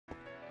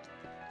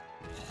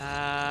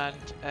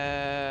And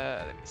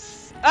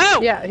oh!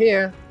 Yeah,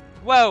 here.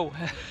 Whoa!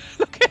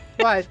 Look at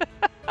What?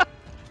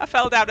 I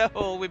fell down a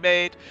hole we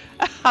made.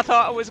 I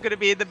thought I was going to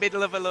be in the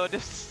middle of a load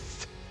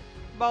of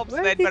mobs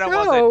Where then, did but I he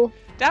wasn't.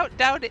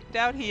 go?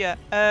 Down here.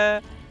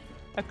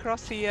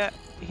 Across here.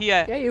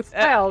 Here. Yeah, you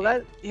fell.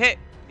 That.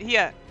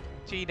 Here,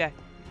 Gina.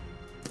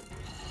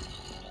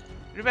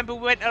 Remember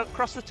we went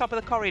across the top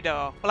of the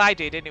corridor? Well, I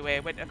did anyway.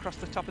 Went across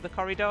the top of the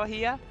corridor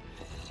here.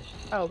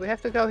 Oh, we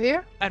have to go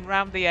here? And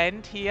round the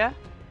end here.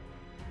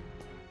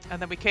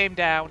 And then we came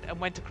down and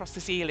went across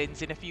the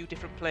ceilings in a few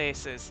different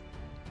places.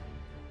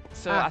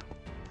 So I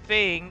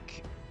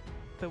think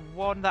the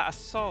one that I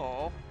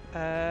saw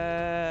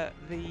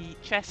the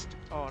chest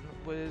on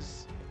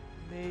was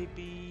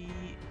maybe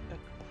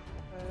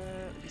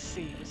let me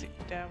see, was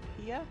it down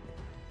here?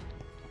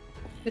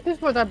 This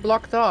is what I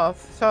blocked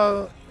off,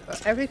 so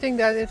everything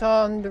that is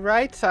on the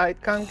right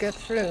side can't get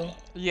through.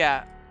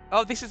 Yeah.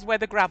 Oh, this is where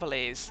the gravel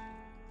is.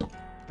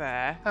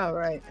 There. Oh,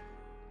 right.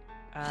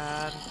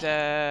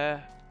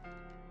 And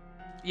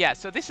yeah,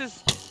 so this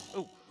is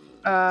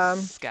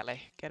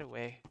Skelly, get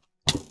away.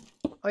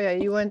 Oh yeah,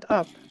 you went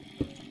up.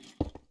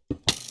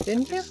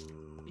 Didn't you?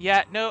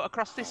 Yeah, no,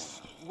 across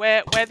this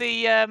where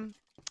the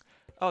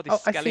oh,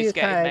 this Skelly's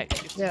getting me.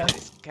 Yeah.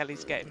 This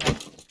Skelly's getting me.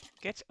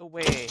 Get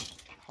away,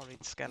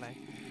 horrid Skelly.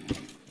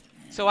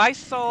 So I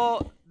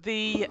saw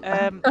the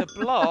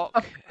block.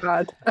 Oh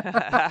God.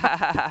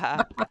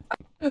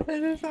 This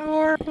is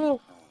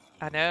horrible.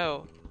 I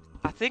know.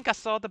 I think I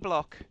saw the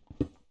block.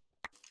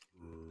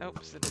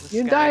 Oops,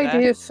 you died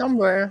here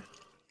somewhere.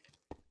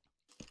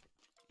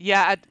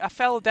 Yeah, I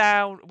fell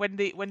down when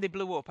they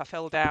blew up. I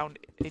fell down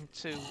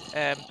into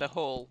the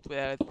hole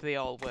where they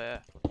all were.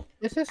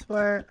 This is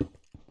where.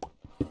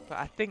 But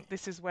I think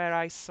this is where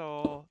I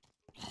saw.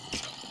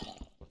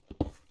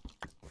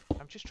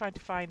 I'm just trying to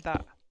find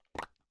that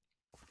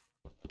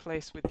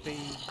place with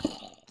the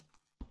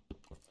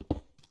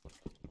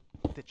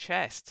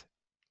chest.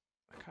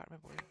 I can't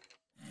remember.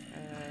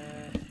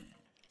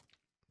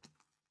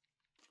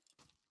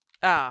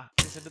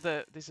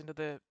 There's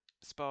another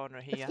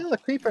spawner here. There's still a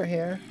creeper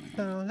here,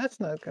 so that's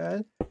not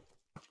good.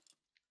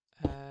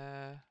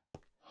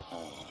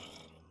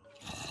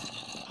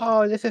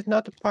 Oh, this is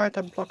not the part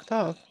I blocked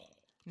off.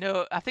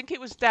 No, I think it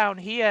was down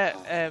here,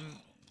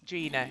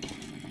 Gina.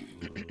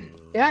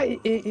 Yeah,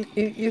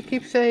 you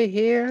keep saying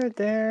here,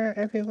 there,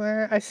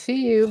 everywhere. I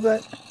see you,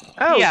 but...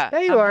 Oh, here,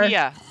 there you are.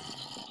 Here.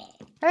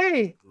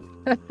 Hey!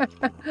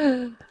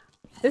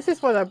 This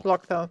is what I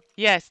blocked off.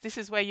 Yes, this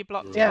is where you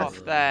blocked it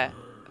off there.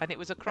 And it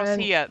was across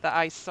here that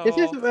I saw... This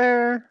is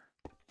where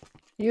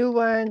you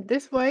went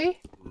this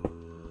way,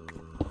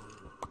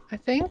 I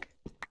think.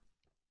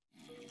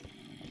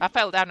 I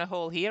fell down a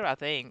hole here, I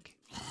think.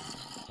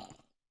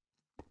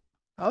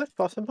 Oh, it's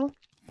possible.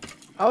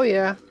 Oh,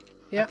 yeah.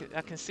 Yeah.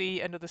 I can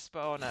see another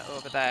spawner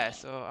over there,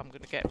 so I'm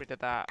going to get rid of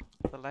that.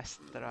 The less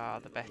there are,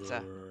 the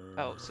better.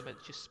 Oh, something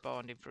just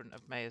spawned in front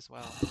of me as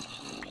well.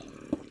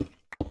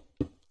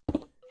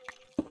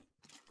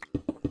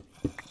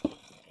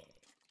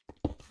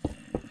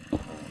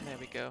 There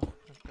we go.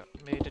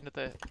 I've made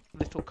another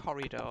little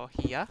corridor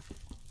here.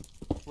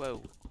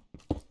 Whoa.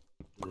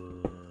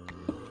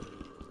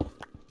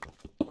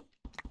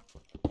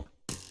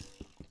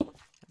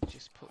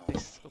 Just put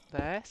this up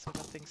there so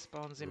nothing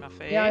spawns in my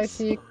face. Yeah, I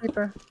see a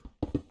creeper.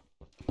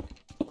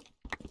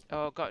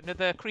 Oh, got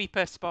another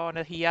creeper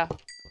spawner here.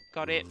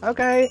 Got it.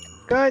 Okay,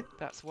 good.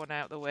 That's one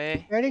out the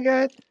way. Very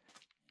good.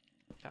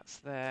 That's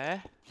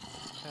there.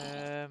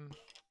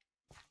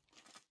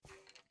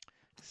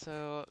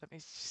 So let me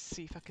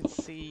see if I can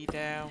see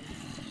down.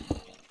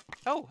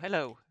 Oh,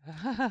 hello.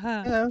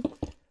 Hello.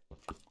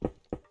 There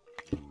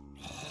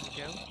we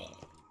go.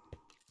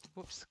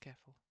 Whoops,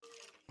 careful.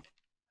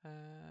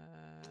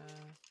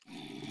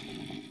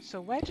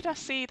 So where did I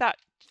see that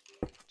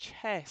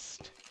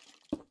chest?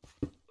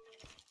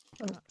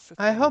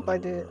 I hope I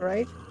did it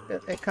right.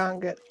 I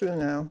can't get through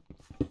now.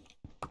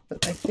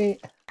 But I see...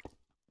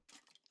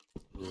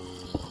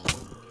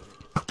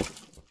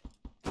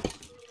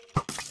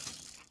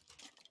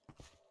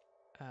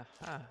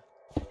 Uh-huh.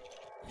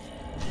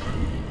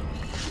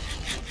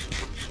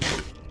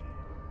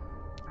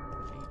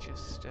 Let me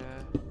just...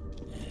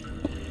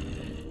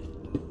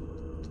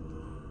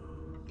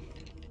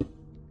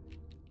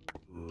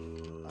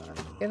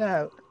 Get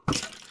out.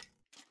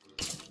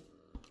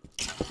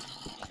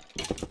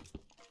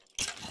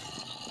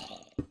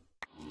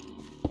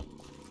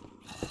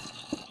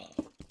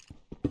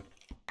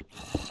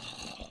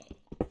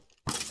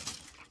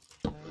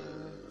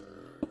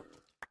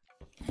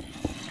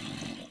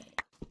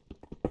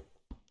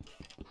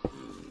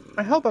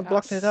 I hope I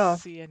blocked it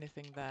off. See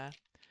anything there?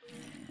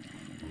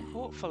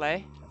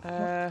 Hopefully.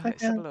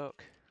 Let's have a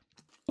look.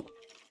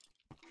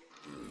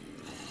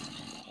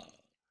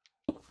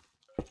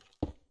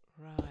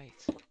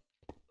 Right.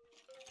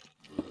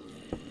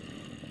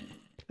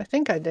 I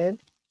think I did.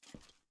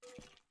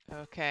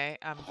 Okay.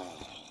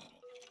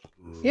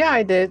 Yeah,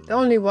 I did.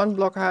 Only one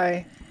block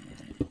high.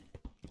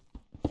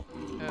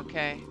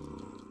 Okay.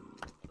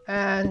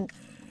 And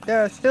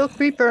there are still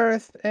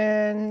creepers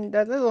in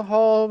that little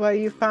hole where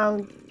you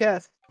found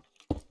chest.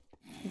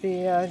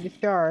 The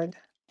shard.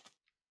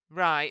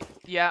 Right.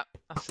 Yeah,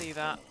 I see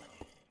that.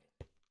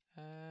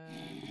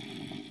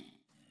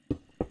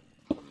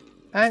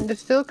 And they're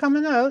still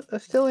coming out. They're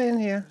still in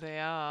here. They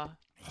are.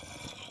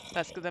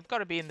 That's good. They've got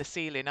to be in the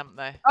ceiling, haven't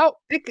they? Oh,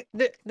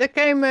 there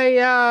came a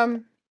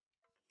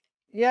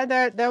Yeah,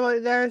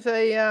 there's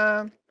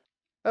a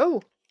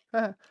oh,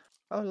 oh,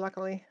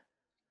 luckily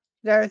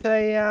there's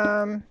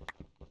a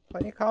what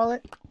do you call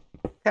it?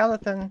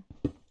 Skeleton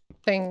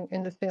thing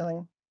in the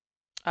ceiling.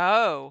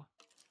 Oh.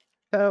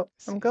 So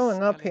See I'm a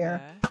going up skelly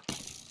here. there.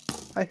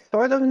 I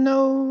sort of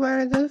know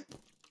where it is.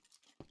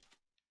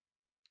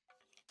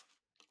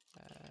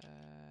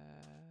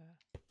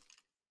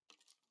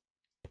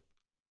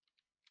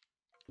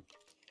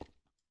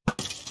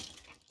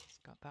 It's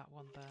got that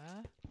one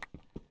there.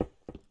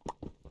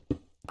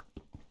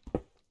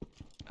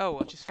 Oh,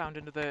 I just found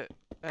another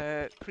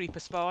creeper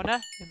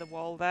spawner in the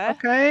wall there.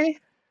 Okay,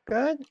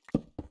 good.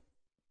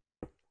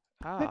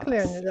 Ah,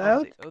 clearing that's it on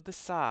out. the other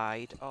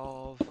side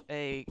of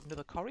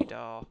another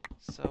corridor.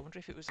 So I wonder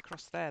if it was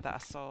across there that I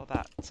saw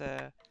that.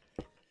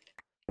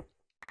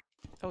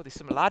 Oh, there's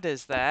some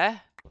ladders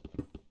there.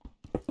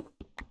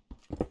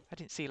 I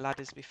didn't see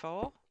ladders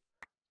before.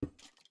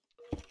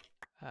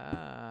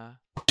 Ah.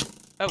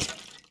 Oh,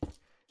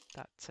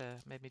 that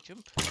made me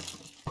jump.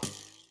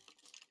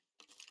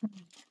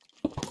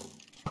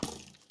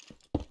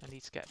 I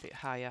need to get a bit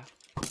higher.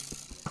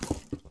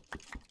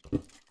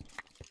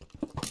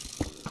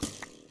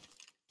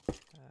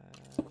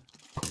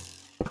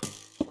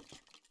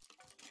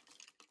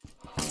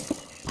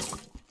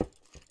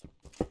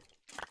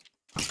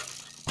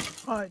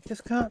 Oh, I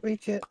just can't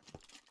reach it.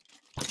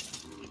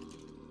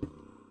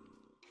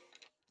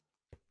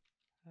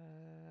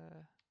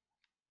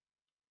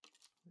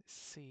 Let's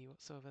see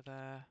what's over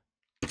there.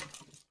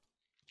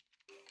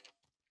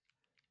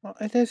 Well,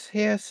 it is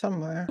here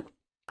somewhere.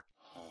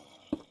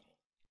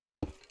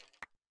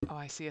 Oh,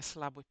 I see a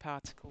slab with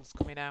particles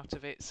coming out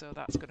of it, so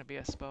that's going to be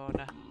a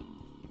spawner.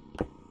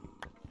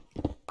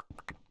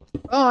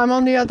 Oh, I'm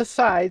on the other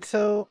side,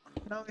 so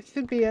now I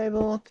should be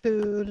able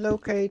to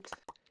locate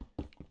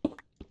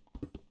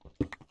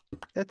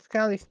that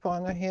skelly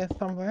spawner here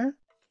somewhere.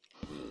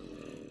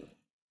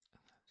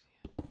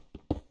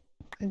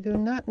 I do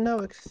not know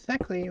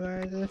exactly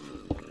where it is.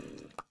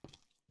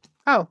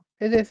 Oh,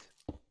 it is.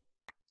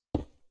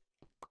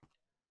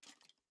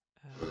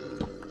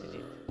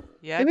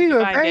 Yeah, We did you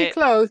were find very it?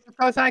 close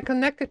because I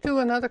connected to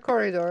another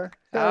corridor.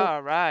 So Oh,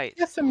 right.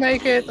 just to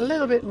make it a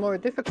little bit more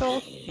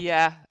difficult.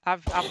 Yeah,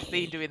 I've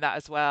been doing that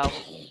as well.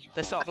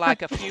 There's sort of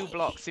like a few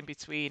blocks in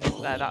between,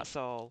 isn't there? That's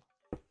all.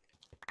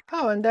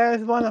 Oh, and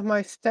there's one of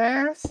my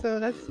stairs, so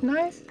that's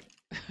nice.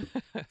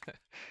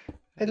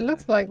 It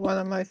looks like one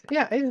of my...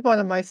 Yeah, it's one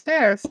of my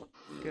stairs.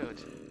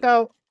 Good.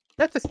 So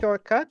that's a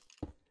shortcut.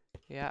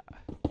 Yeah.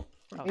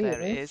 Oh, Me, there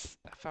it is.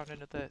 I found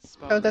another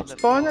spawner So on that the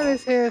spawner floor.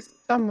 is here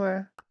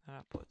somewhere. And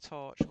I'll put a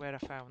torch where I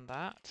found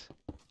that.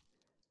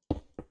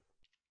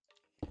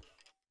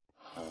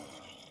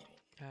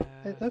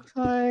 It looks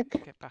like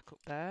Get back up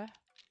there.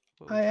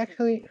 Whoa. I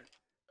actually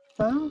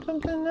found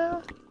something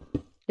now.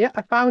 Yeah,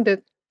 I found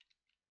it.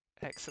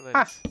 Excellent.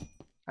 Ah,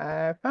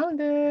 I found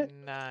it.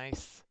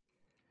 Nice.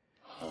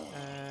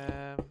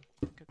 I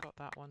think I got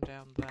that one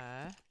down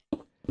there.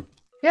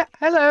 Yeah,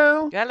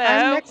 hello. Hello.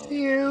 I'm next to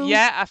you.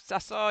 Yeah, I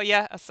saw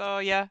you. I saw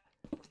you.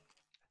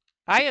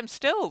 I am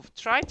still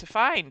trying to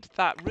find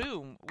that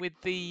room with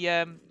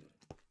the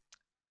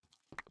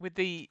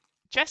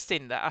chest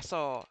in that I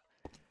saw.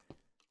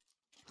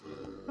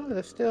 Oh,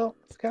 there's still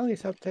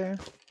skellies up there.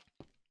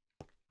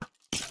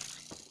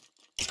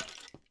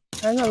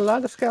 And a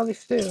lot of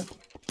skellies too.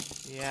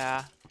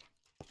 Yeah.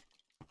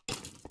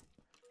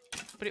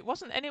 But it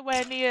wasn't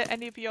anywhere near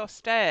any of your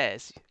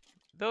stairs.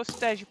 Those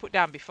stairs you put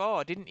down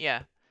before, didn't you?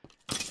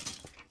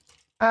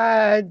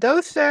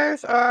 Those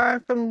stairs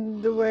are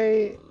from the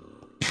way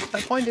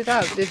I pointed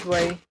out, this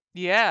way.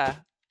 Yeah.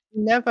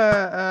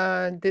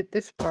 Never did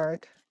this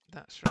part.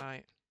 That's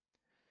right.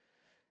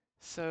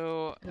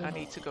 So I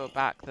need to go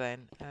back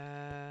then.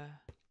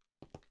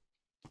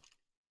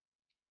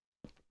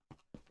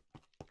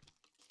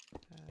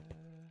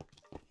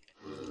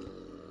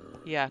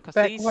 Yeah, because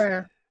Back these...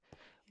 where?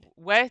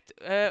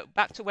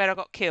 Back to where I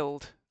got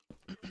killed.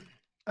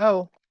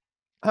 Oh.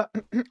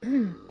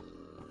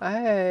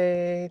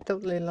 I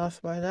totally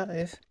lost where that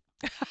is.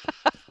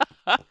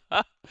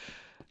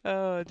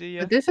 Oh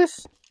dear. But this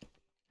is...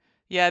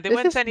 Yeah, there this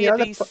weren't is any the of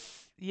other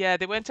these... Yeah,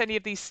 there weren't any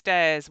of these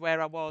stairs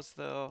where I was,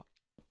 though.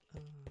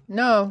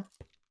 No.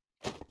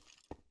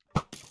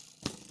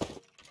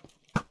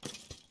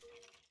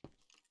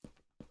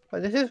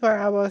 But this is where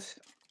I was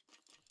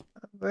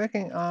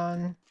working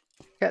on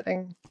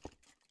getting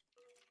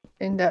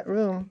in that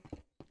room.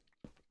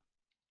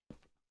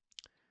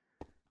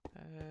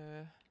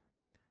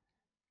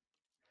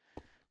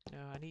 No,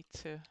 I need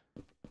to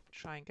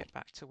try and get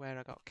back to where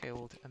I got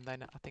killed, and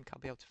then I think I'll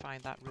be able to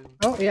find that room.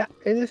 Oh, yeah,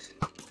 it is.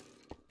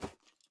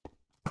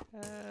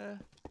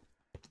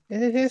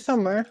 It is here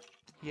somewhere.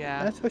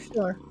 Yeah. That's for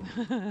sure.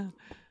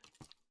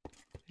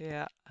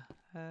 Yeah.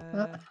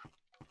 Uh,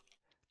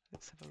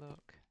 Let's have a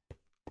look.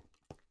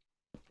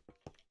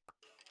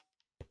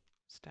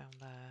 It's down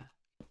there.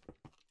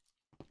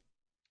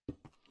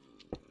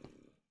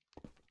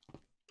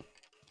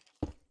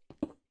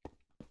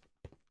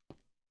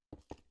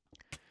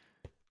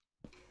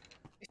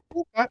 it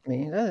still got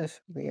me. That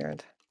is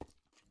weird.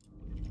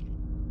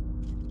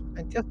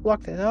 I just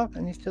blocked it up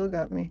and he still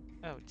got me.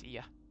 Oh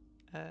dear.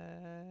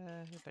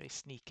 Very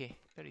sneaky.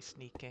 Very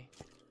sneaky.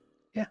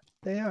 Yeah,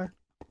 they are.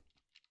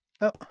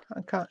 Oh,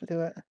 I can't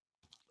do it.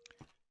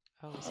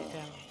 Oh, is it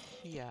down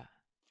here?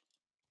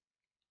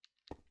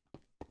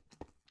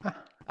 There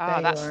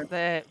you That's are.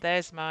 there.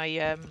 There's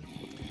my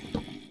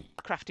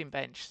crafting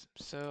bench.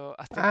 So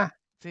I think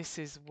this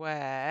is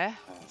where.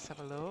 Let's have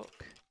a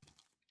look.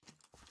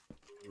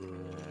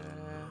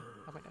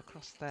 I went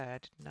across there,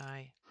 didn't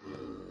I?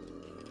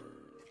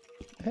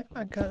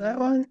 I got that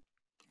one.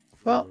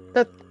 Well,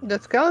 the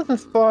skeleton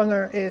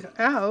spawner is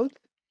out,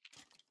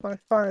 as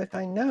far as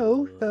I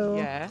know. So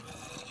Yeah.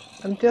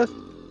 I'm just.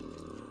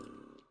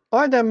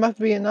 Or there must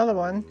be another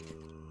one.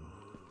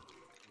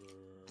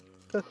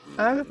 Because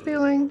I have a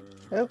feeling.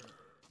 Oh,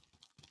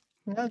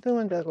 not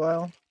doing that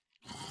well.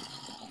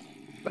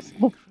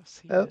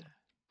 Across Oh, here.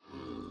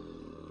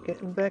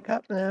 getting back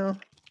up now.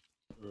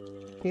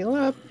 Heal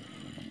up.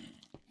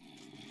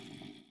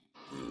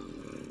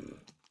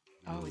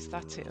 Oh, is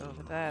that it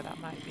over there? That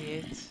might be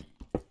it.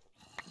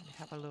 Let me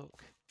have a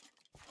look.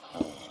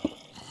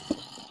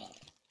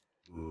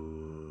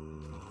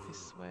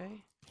 This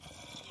way.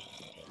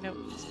 Nope,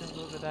 there's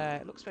no over there.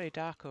 It looks very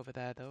dark over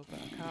there though, but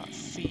I can't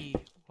see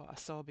what I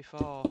saw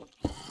before.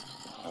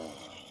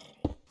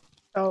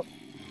 Oh.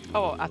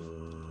 Oh,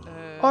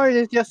 Or it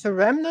is just a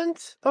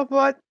remnant of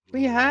what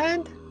we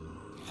had?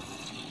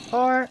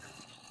 Or...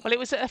 Well, it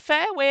was a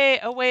fair way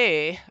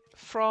away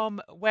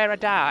from where I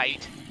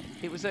died.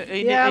 It was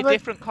in yeah, a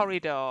different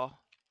corridor.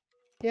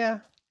 Yeah.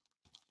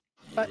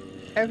 But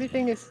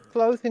everything is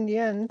closed in the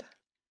end.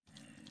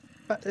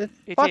 But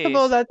it's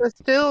possible that there's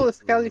still a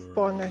skelly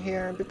spawner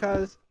here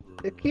because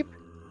they keep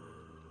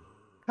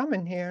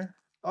coming here.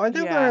 Or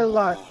there were a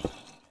lot.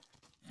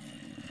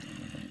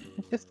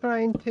 I'm just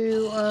trying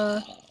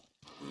to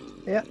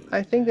yeah,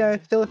 I think there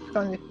is still a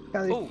skelly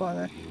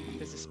spawner.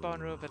 There's a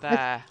spawner over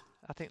there.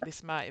 I think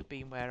this might have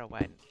been where I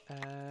went.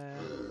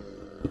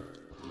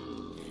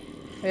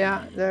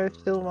 Yeah, there is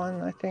still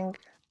one, I think.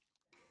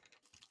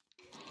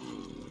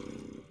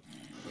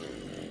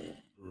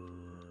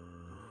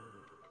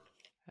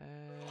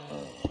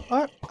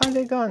 Or are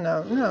they gone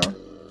now? No.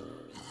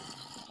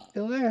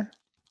 Still there.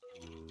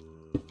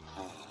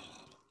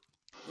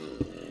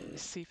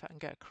 Let's see if I can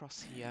get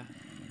across here.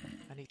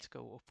 I need to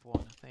go up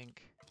one, I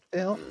think.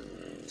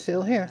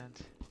 Still here.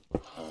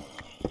 Let's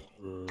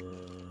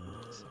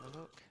have a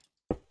look.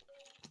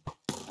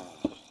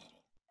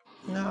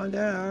 No,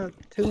 there are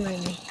too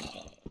many.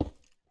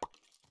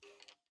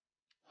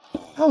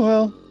 Oh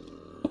well.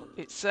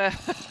 It's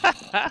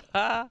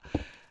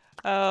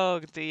oh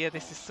dear,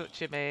 this is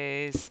such a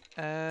maze.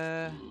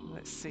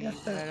 Let's see,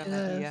 where am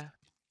I here?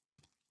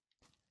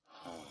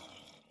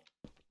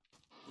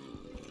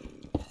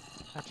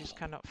 I just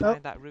cannot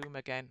find that room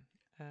again.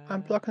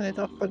 I'm blocking it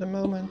off for the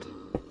moment.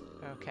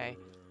 Okay.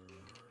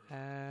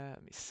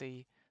 Let me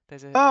see.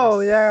 There's a. Oh,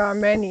 there are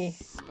many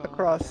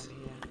across.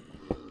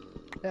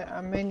 There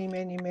are many.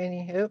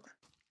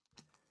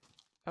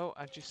 Oh,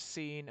 I've just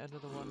seen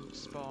another one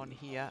spawn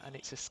here, and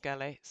it's a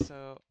skelly.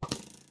 So.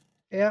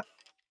 Yeah.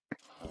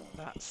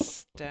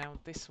 That's down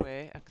this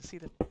way. I can see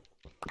the.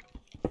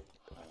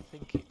 I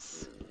think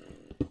it's.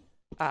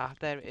 Ah,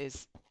 there it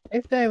is.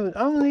 If they would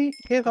only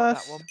give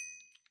us. That one.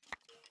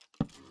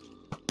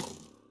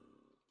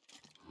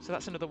 So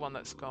that's another one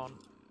that's gone.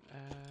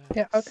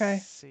 Yeah, okay.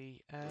 Let's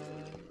see.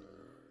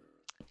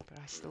 But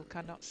I still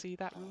cannot see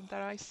that room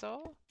that I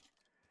saw.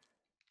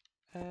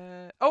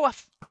 Oh,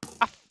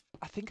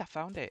 I think I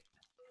found it.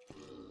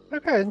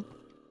 Okay.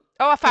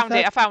 Oh, I found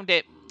it. I found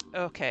it.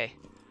 Okay.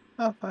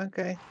 Oh,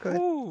 okay. Good.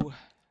 Ooh.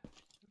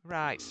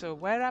 Right. So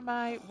where am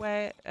I?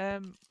 Where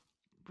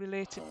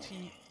related to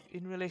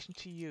in relation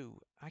to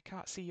you? I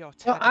can't see your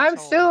tag. Well, I'm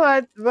still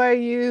at where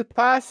you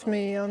passed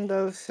me on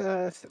those,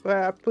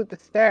 where I put the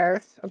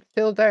stairs. I'm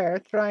still there,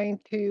 trying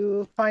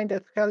to find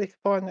that skelly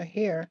spawner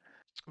here.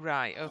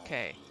 Right,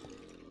 okay.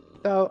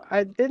 So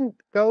I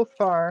didn't go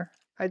far.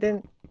 I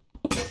didn't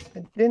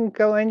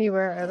go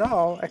anywhere at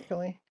all,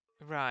 actually.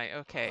 Right,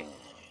 okay.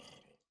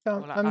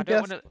 So well, I'm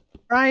just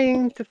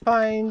trying to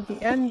find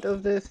the end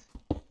of this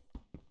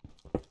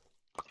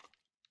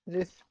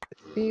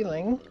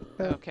ceiling.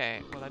 So.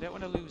 Okay, well I don't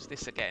want to lose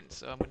this again,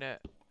 so I'm gonna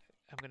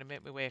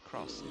make my way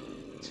across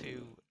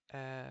to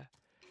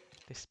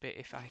this bit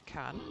if I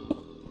can.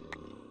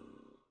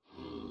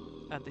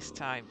 And this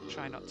time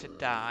try not to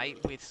die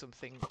with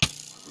something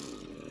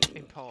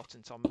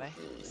important on me.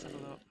 Let's have a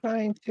look.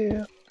 Trying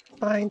to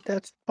find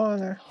that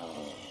spawner.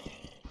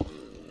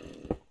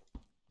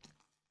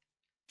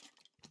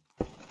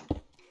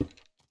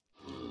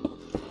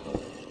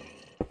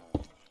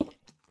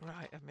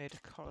 made a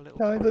little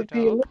So it would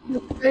be a corridor.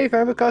 little bit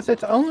safer because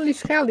it's only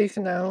skellies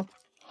now.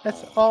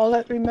 That's all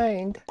that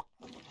remained.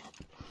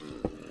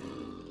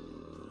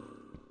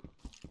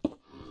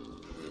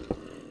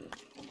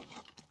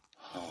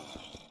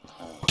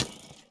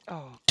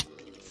 Oh,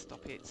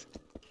 stop it.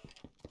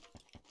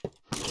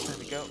 There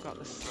we go, got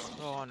the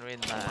spawner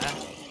in there.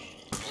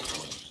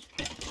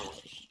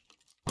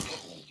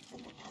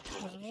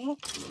 Oh.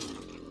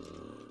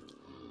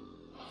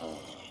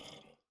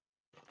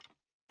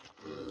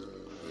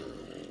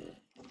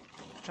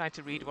 Trying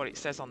to read what it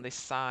says on this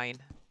sign.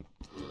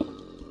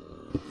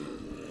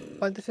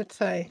 What does it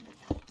say?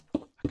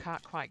 I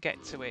can't quite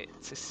get to it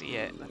to see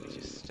it. Let me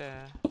just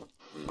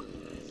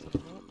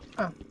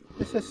Oh,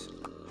 this is...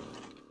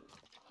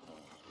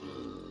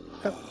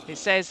 Oh. It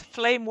says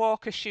Flame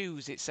Walker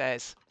shoes, it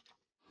says.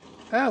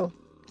 Oh,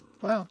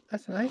 wow,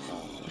 that's nice.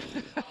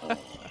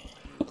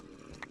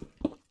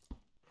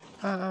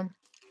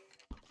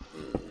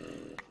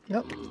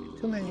 Nope,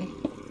 too many.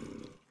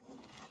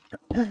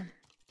 Need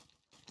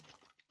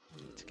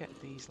to get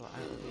these lot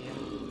out of here.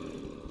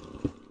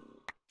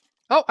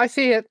 Oh, I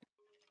see it.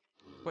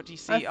 What do you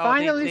see? I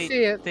finally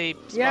see it. The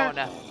spawner.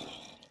 Yeah,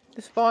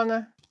 the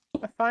spawner.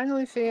 I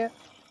finally see it.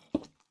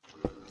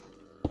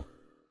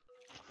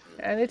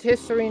 And it's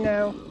history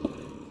now.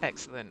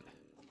 Excellent.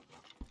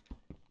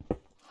 I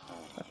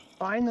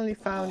finally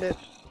found it.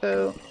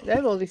 So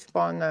they will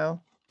despawn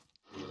now.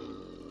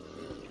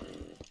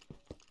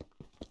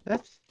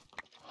 That's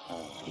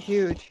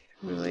huge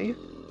relief.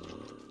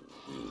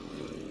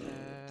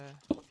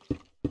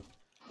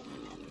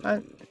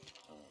 And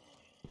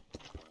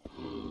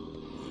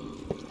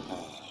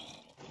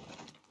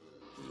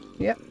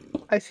yep,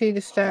 I see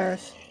the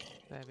stairs.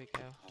 There we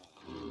go.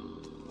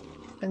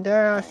 And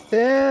there are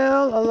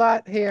still a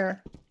lot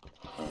here.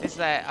 Is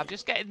there? I'm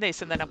just getting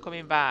this and then I'm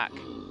coming back.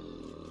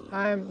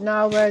 I'm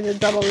now where the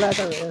double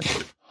ladder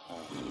is.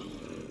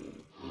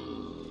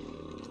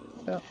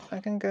 So I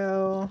can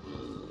go.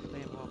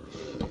 Flame Walker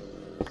shoes.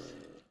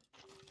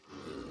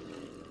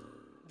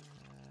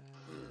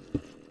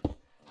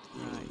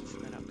 Right,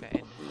 then I'm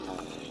getting.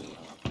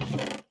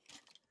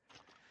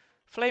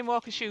 Flame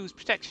Walker shoes,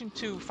 protection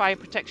 2, fire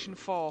protection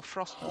 4,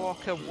 Frost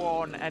Walker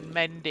 1, and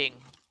mending.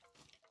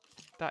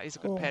 That is a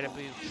good pair of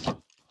boots.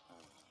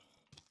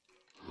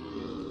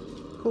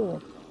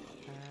 Cool.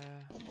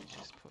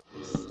 Just put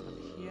this on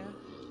here.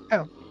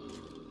 Oh.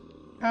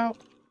 Oh.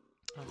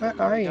 Where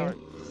are you?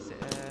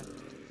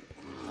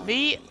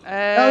 Me?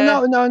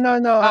 Oh, no.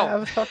 Oh. I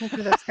was talking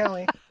to that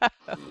Skelly.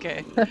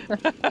 Okay.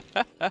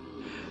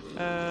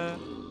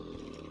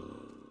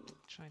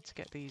 Trying to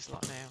get these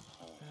lot now.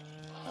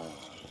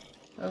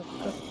 Oh,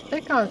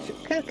 they can't.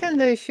 Can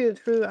they shoot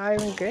through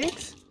iron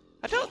gates?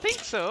 I don't think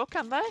so,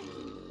 can they?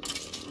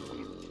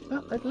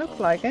 Well, it looked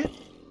like it.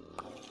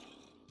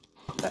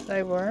 That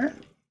they were.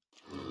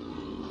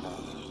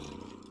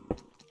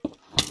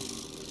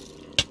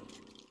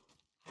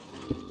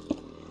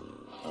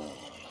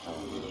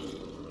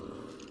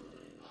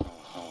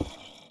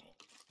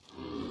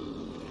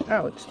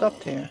 Oh, it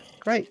stopped here.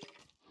 Great.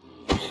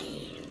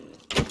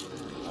 Let's get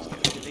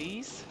rid of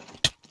these.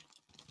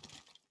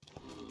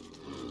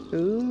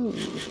 Ooh.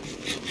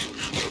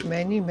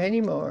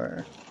 Many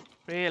more.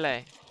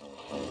 Really?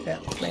 Yeah,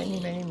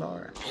 many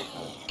more.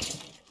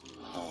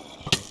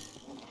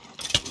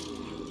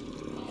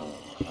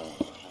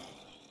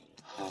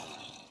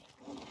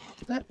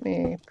 Let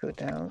me put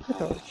down the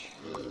torch.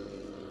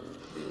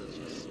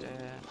 Just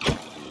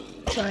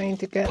Trying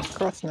to get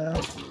across now.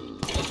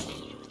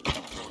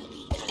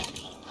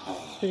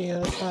 To the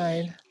other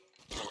side.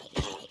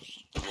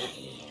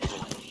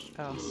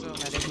 oh, so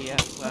many here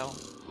as well.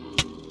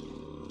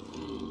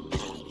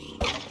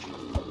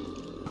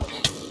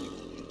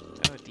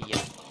 Oh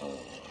dear.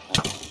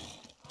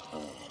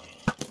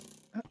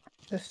 Oh,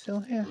 they're still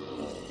here.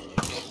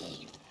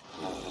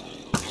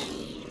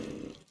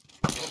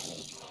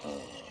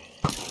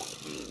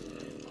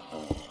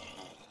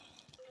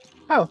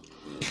 Oh,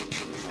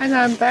 and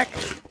I'm back,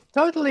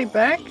 totally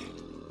back.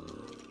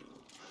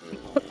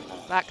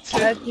 Back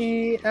to At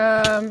the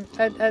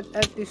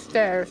at the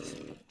stairs.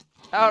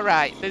 all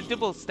right, the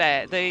double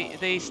stair,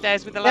 the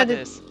stairs with the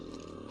ladders.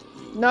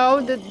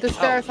 No, the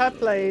stairs I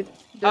played.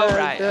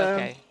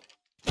 Okay.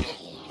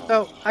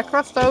 So I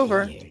crossed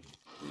over,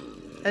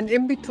 and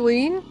in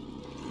between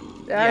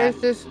there is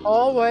this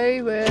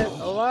hallway with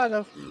a lot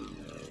of.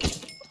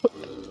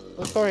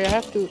 Oh, sorry, I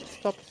have to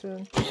stop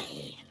soon.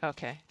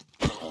 Okay.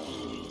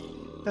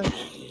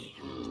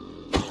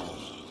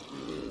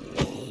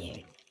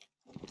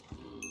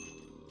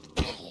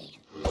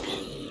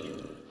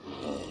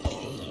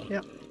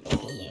 Yeah,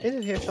 it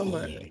is here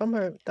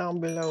somewhere down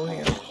below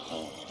here.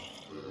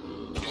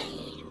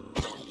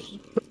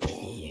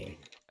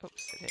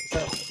 Oops, it is.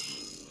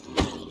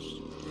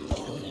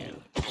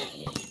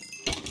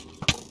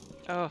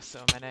 Oh, so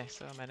many.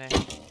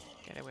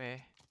 Get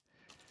away.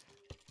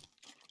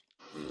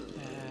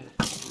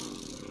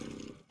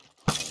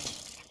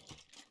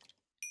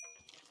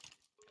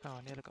 Oh,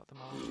 I nearly got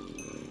them all.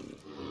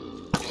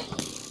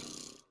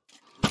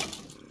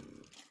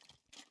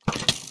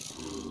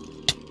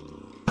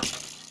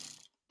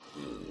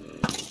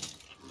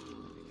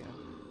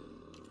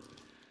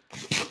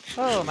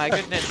 Oh my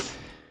goodness.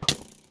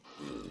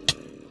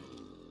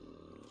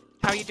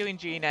 How are you doing,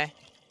 Jeannie?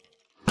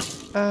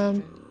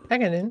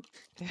 Hanging in.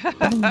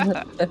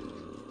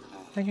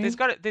 There's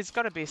got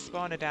to be a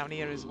spawner down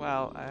here as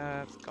well.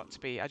 It's got to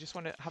be. I just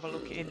want to have a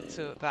look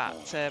into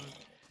that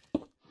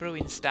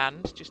brewing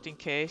stand, just in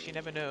case. You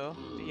never know,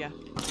 do you?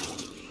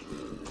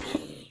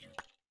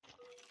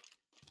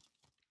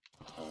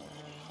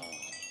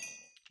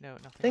 No,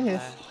 nothing Thing is,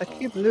 there. I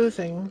keep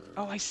losing.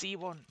 Oh, I see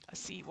one. I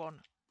see one.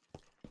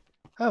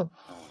 Oh.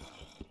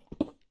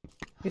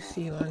 You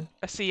see one.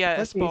 I see a What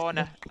do you see?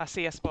 spawner. I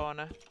see a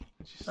spawner.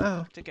 I just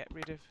have to get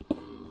rid of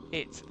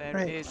it. There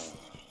it is.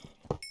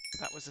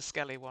 That was a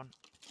skelly one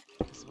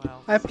as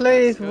well. I so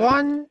placed that's good.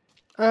 one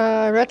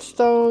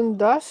redstone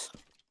dust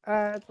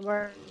at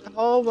where the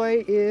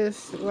hallway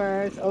is,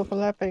 where it's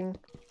overlapping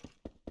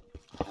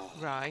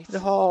Right. the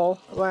hall,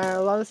 where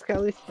a lot of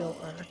skellies still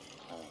are.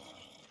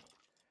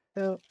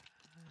 So.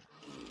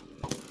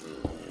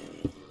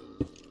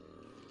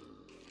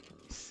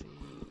 Let's see.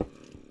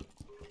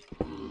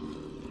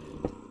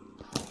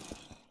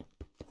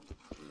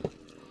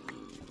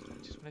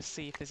 Just want to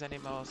see if there's any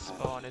more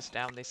spawners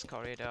down this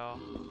corridor.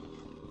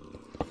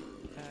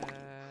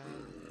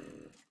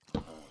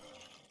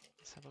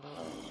 Let's have a look.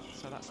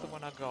 So that's the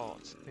one I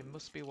got. There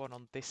must be one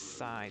on this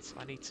side, so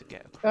I need to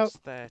get across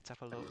there to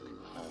have a look.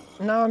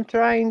 Now I'm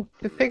trying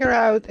to figure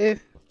out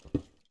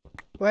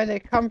where they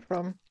come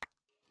from.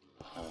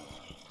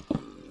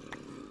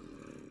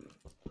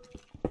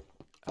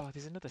 Oh,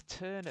 there's another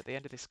turn at the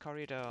end of this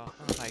corridor. Oh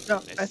my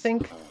goodness. I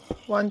think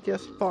one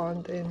just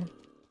spawned in.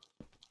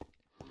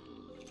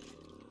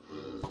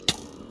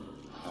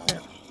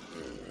 Yeah.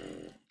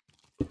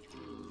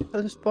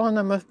 So the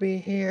spawner must be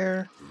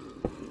here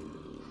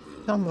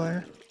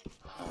somewhere.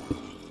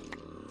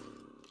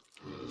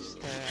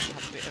 Just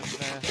have a bit of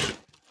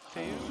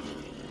food.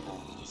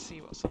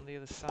 See what's on the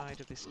other side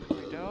of this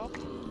corridor.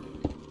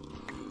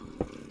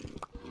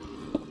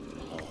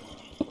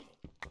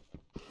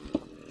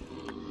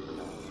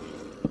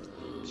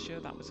 Sure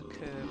that was a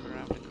curve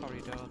around the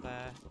corridor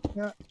there.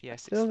 Yeah.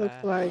 Yes, Still it's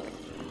looks there. like.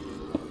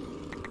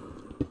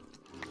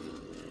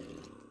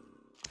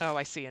 Oh,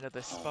 I see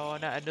another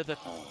spawner, another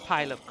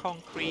pile of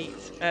concrete.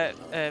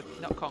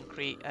 Not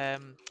concrete,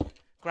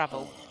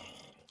 gravel.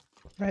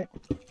 Right.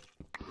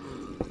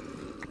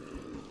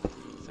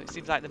 So it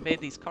seems like they made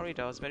these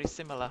corridors very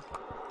similar.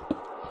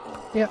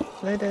 Yeah,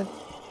 they did.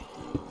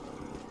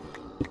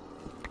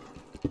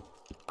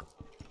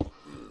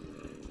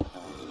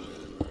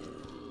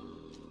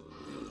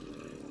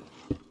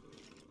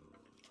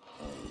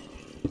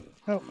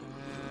 Oh,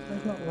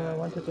 that's not what I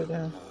wanted to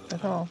do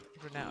at all.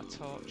 Run out of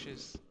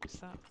torches. Is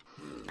that?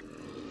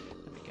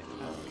 Let me get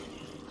back.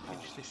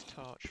 Pinch this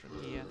torch from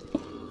here.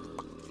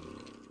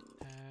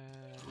 Where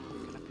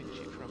can I pinch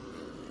it from?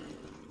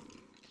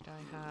 Did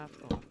I have?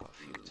 Oh, I've got a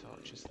few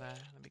torches there.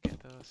 Let me get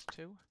those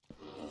too.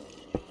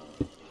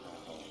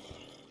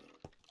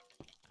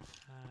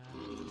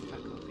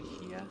 Back over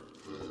here.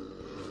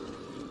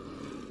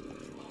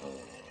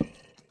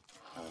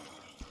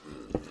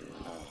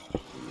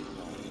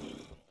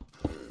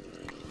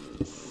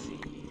 Let's see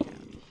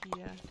down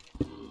here.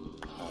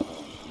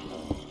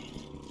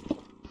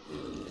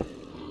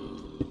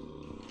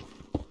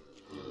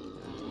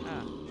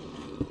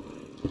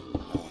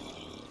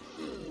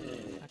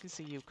 I can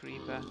see you,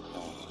 creeper.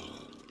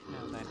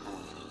 Now then.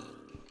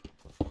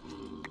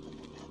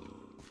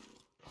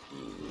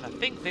 I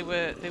think there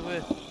were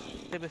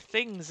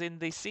things in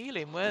the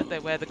ceiling, weren't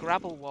there, where the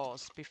gravel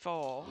was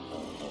before?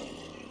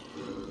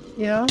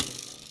 Yeah.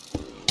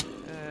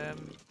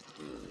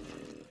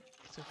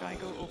 So if I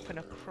go up and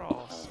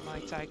across,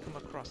 might I come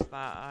across that?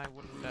 I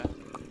wonder. I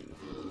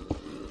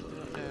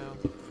don't know.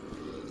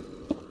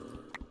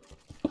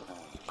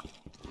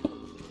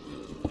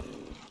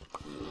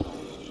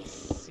 Let's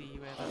see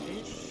where that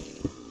is.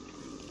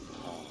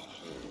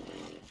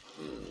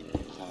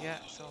 Yeah,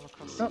 it's all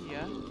across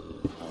here.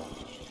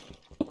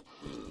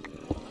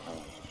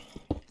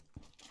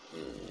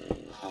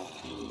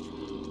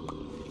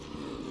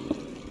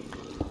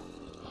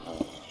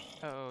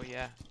 Oh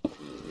yeah.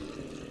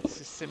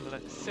 This is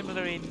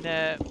similar in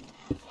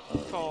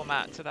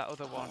format to that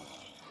other one.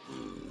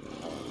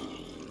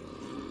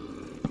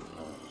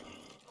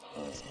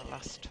 That's my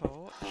last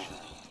torch.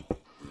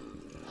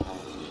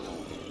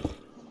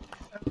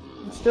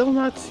 I'm still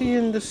not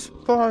seeing the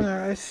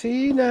spawner. I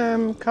see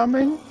them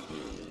coming.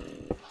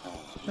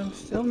 I'm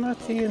still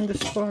not seeing the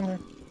spawner.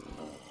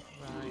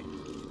 Right.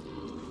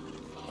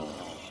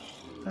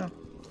 Oh.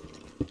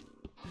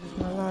 This is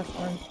my last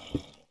one.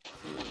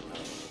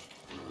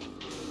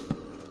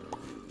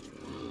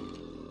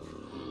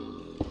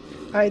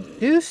 I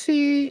do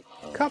see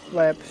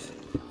cobwebs,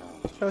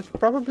 so it's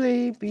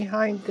probably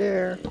behind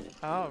there.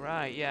 Oh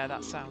right, yeah,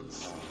 that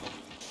sounds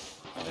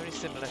very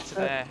similar to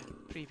their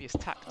previous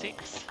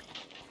tactics.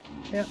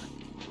 Yeah.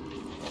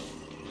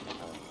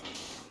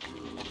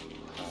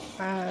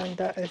 And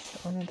that is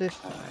on this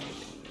side.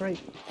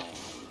 Great.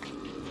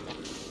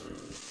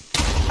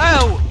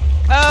 Oh!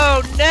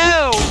 Oh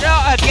no!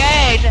 Not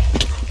again!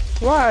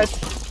 What?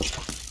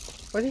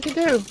 What did you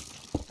do?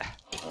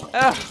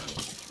 Oh,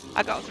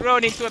 I got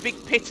thrown into a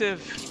big pit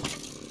of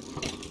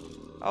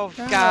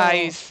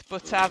guys,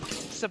 but I've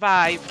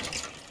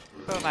survived.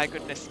 Oh my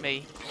goodness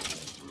me.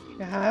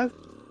 You have?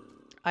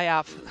 I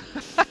have.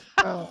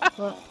 Oh,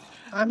 well,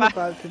 I'm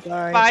about to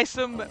die. By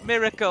some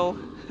miracle.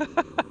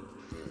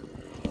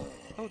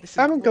 Oh, this is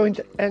I'm wood. going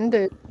to end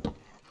it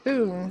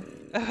soon.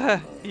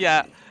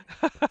 Yeah.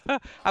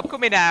 I'm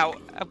coming out.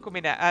 I'm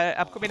coming out.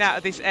 I'm coming out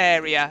of this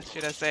area,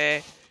 should I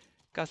say?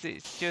 Because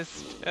it's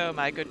just, oh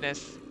my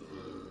goodness.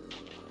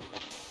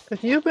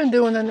 Because you've been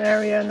doing an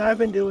area and I've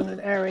been doing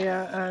an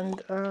area,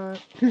 and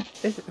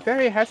it's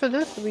very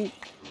hazardous. We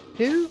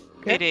do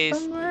get It is.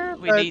 somewhere.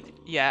 We need.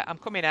 Yeah, I'm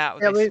coming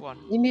out of this one.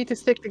 We need to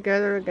stick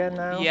together again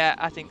now. Yeah,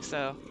 I think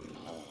so.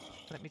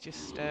 Let me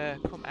just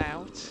come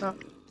out. Oh. I'm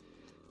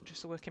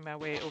just working my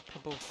way up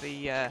above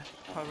the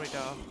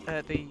corridor,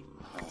 the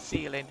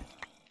ceiling,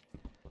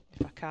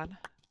 if I can.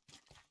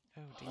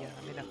 Oh dear,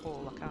 I'm in a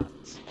hole. I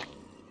can't.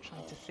 I'm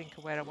trying to think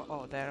of where I was.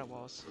 Oh, there I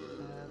was.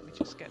 Let me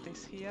just get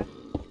this here.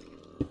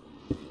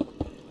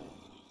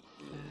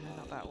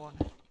 Not that one.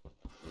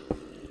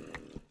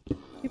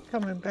 Keep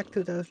coming back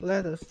to those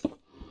letters.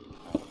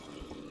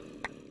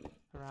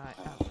 Right,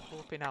 I'm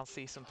hoping I'll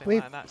see something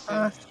We've like that soon.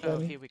 passed Oh,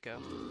 them. here we go.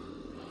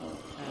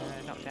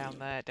 Not down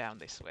there, down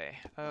this way.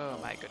 Oh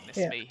my goodness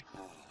me.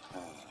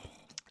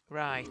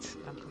 Right,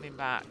 I'm coming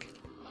back.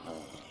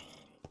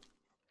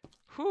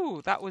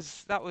 Whew, that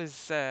was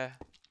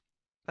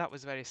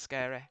very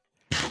scary.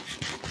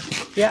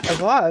 Yeah, it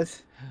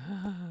was.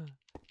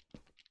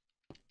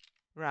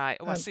 Right.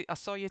 Oh, I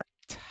saw your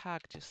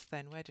tag just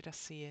then. Where did I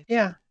see it?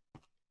 Yeah.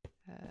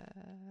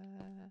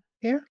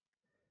 Here?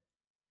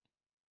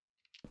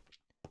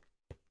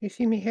 You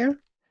see me here?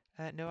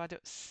 No, I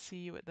don't see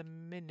you at the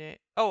minute.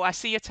 Oh, I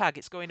see your tag.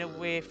 It's going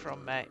away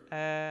from me.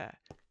 How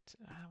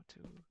to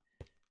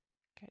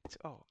get?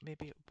 Oh,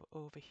 maybe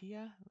over here.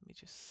 Let me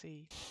just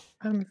see.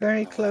 I'm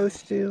very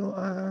close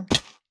to.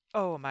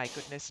 Oh my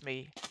goodness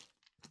me!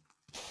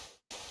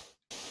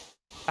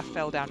 I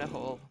fell down a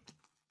hole.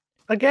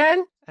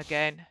 Again?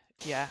 Again.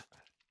 Yeah.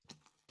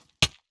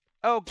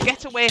 Oh,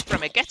 get away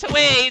from it! Get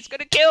away! It's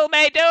gonna kill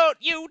me! Don't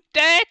you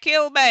dare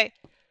kill me!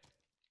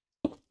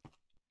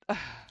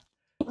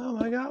 Oh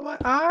my god,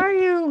 what are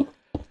you?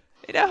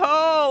 In a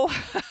hole!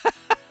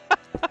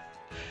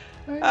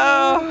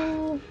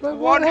 Oh,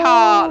 one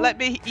heart. Let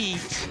me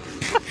eat.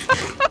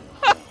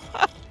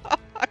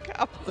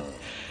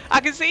 I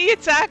can see your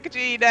tag,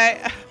 Jeannie.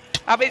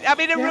 I'm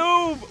in a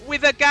room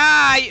with a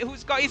guy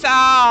who's got his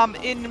arm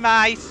in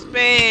my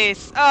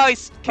space. Oh,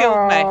 he's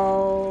killed me.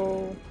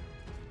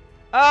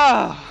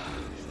 Oh.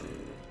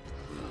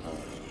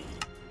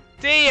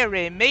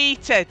 Dearie me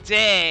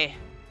today.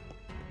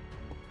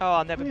 Oh,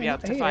 I'll never be able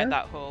to find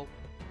that hole.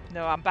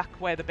 No, I'm back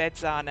where the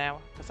beds are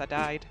now, because I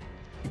died.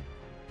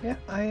 Yeah,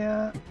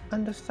 I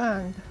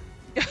understand.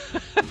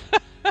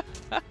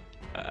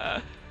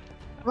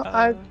 Well,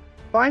 I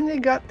finally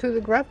got to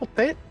the gravel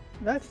pit.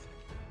 That's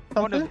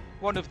something.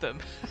 One of them.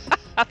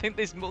 I think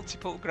there's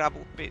multiple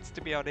gravel pits,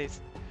 to be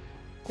honest.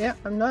 Yeah,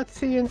 I'm not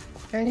seeing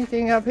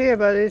anything up here,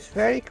 but it's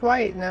very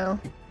quiet now.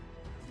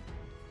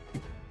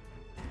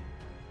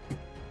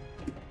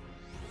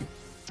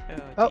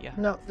 Oh,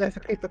 no, there's a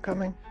creeper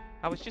coming.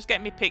 I was just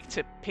getting me pick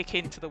to pick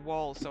into the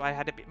wall, so I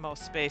had a bit more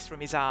space from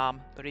his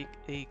arm, but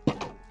he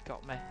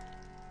got me.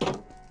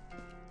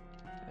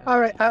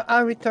 Alright,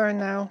 I'll return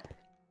now.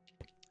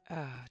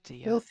 Oh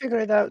dear. We'll figure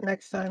it out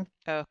next time.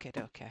 Okay.